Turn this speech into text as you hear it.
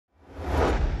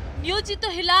नियोजित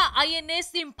हिला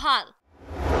आईएनएस इम्फाल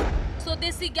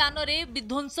स्वदेशी ज्ञान रे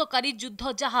विध्वंसकारी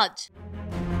युद्ध जहाज।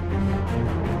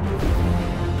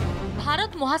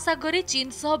 भारत महासागर चीन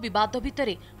सह विवाद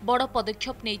भितर बड़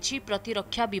पदक्षेप नहीं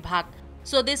प्रतिरक्षा विभाग।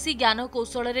 स्वदेशी ज्ञान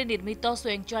कौशल रे निर्मित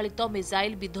स्वयंचालित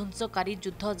मिसाइल विध्वंसकारी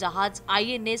युद्ध जहाज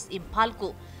आईएनएस इम्फाल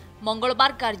को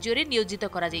मंगलवार कार्य रे नियोजित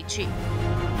करा जायछि।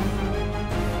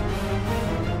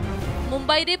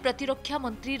 मुंबई रे प्रतिरक्षा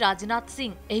मंत्री राजनाथ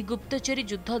सिंह एही गुप्तचरी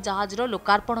युद्ध जहाज रो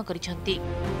लोकार्पण करिसेंती।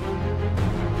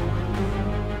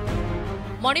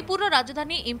 मणिपुर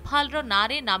राजधानी इम्फाल रो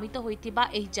नारे नामित होइतिबा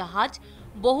एही जहाज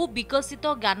बहु विकसित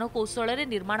ज्ञान कौशल रे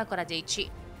निर्माण करा जायछि।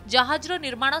 जहाज रो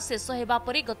निर्माण शेष हेबा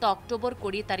परे गत अक्टोबर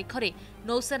 20 तारिख रे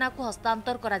नौसेना को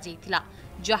हस्तांतर करा जायतिला,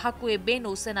 जहाकु एबे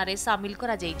नौसेना रे शामिल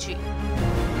करा जायछि।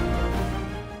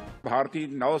 भारतीय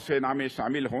नौसेना में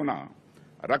शामिल होना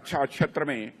रक्षा क्षेत्र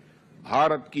में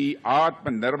भारत की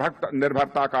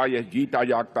आत्मनिर्भरता का यह जीता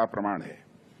जागता प्रमाण है।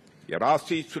 यह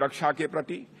राष्ट्रीय सुरक्षा के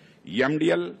प्रति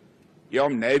एमडीएल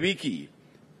एवं नेवी की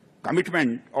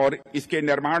कमिटमेंट और इसके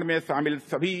निर्माण में शामिल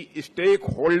सभी स्टेक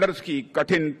होल्डर्स की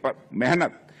कठिन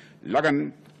मेहनत,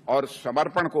 लगन और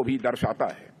समर्पण को भी दर्शाता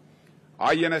है।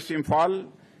 आईएनएस इम्फाल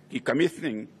की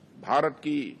कमीशनिंग भारत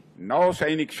की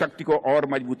नौसैनिक शक्ति को और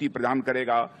मजबूती प्रदान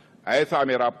करेगा, ऐसा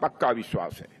मेरा पक्का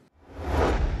विश्वास है।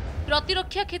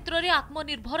 प्रतिरक्षा क्षेत्र में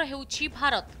आत्मनिर्भर हेउछि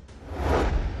भारत।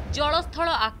 जलस्थल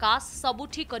आकाश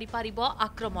सबुठी करिपारिबो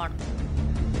आक्रमण।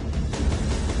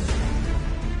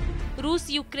 रूस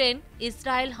यूक्रेन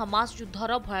इस्राएल हमास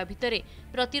युद्धर भय भितर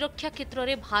प्रतिरक्षा क्षेत्र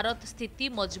में भारत स्थिति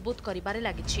मजबूत करिबारे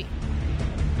लागिछि।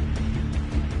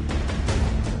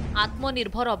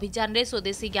 आत्मनिर्भर अभियान रे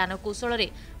स्वदेशी ज्ञान कौशल रे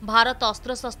भारत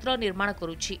अस्त्रशस्त्र निर्माण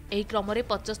करुछि। एही क्रम रे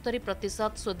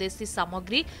 75% स्वदेशी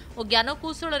सामग्री और ज्ञान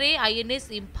कौशल रे आईएनएस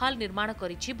इम्फाल निर्माण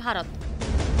करिछि भारत।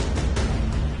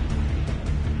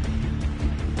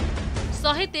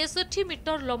 163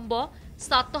 मीटर लंब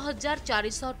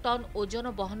 7400 टन ओजन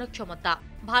वहन क्षमता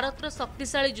भारतर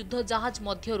शक्तिशाली युद्ध जहाज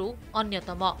मध्यरु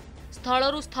अन्यतम।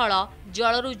 स्थलरु स्थल,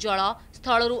 जलरु जल,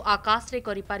 स्थलरु आकाश रे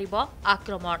करिपारिबो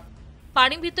आक्रमण।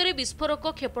 पानी भितरे विस्फोरक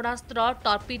क्षेपणास्त्र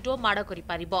टर्पिडो माड़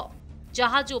करिपारिबो।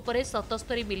 जहाज उपरे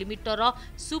 77 मिलीमीटर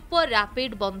सुपर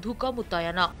रैपिड बंधुक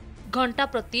मुतयन घंटा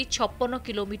प्रति 56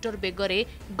 किलोमीटर बेगरे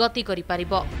गति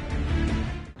करिपारिबो।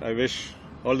 I wish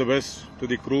all the best to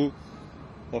the crew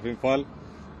of Imphal.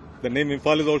 The name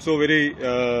Imphal is also very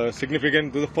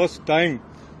significant. This is the first time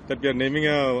that we are naming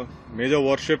a major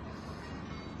warship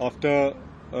after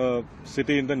a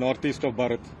city in the northeast of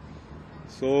Bharat.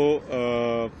 So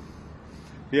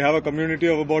we have a community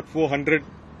of about 400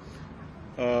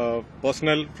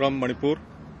 personnel from Manipur,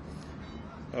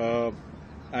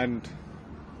 and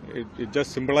it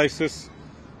just symbolizes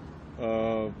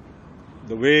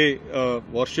the way a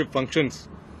warship functions,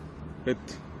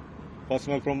 with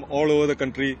personnel from all over the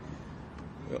country,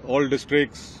 all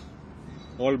districts,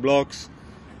 all blocks,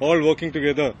 all working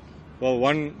together for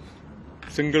one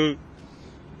single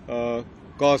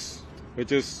cause,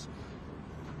 which is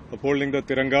upholding the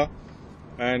Tiranga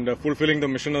and fulfilling the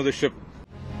mission of the ship.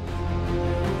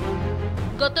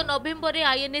 गत नवेम्बर में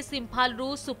INS Imphal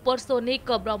रु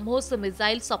supersonic BrahMos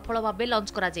missile सफल भाव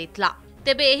launch करा जायतिला।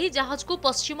 तेबे एही जहाज को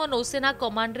पश्चिम नौसेना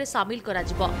कमांड रे शामिल करा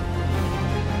जिवो।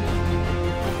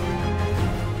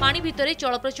 पानी भितरे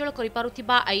चलप्रचल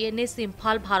करिपारुथिबा आईएनएस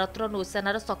इम्फाल भारतर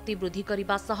नौसेनार शक्ति वृद्धि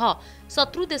करिबा सह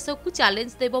शत्रु देशकु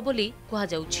चैलेंज देबो बोली कुहा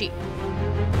जाउछि।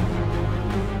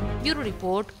 ब्यूरो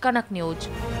रिपोर्ट, कनक न्यूज।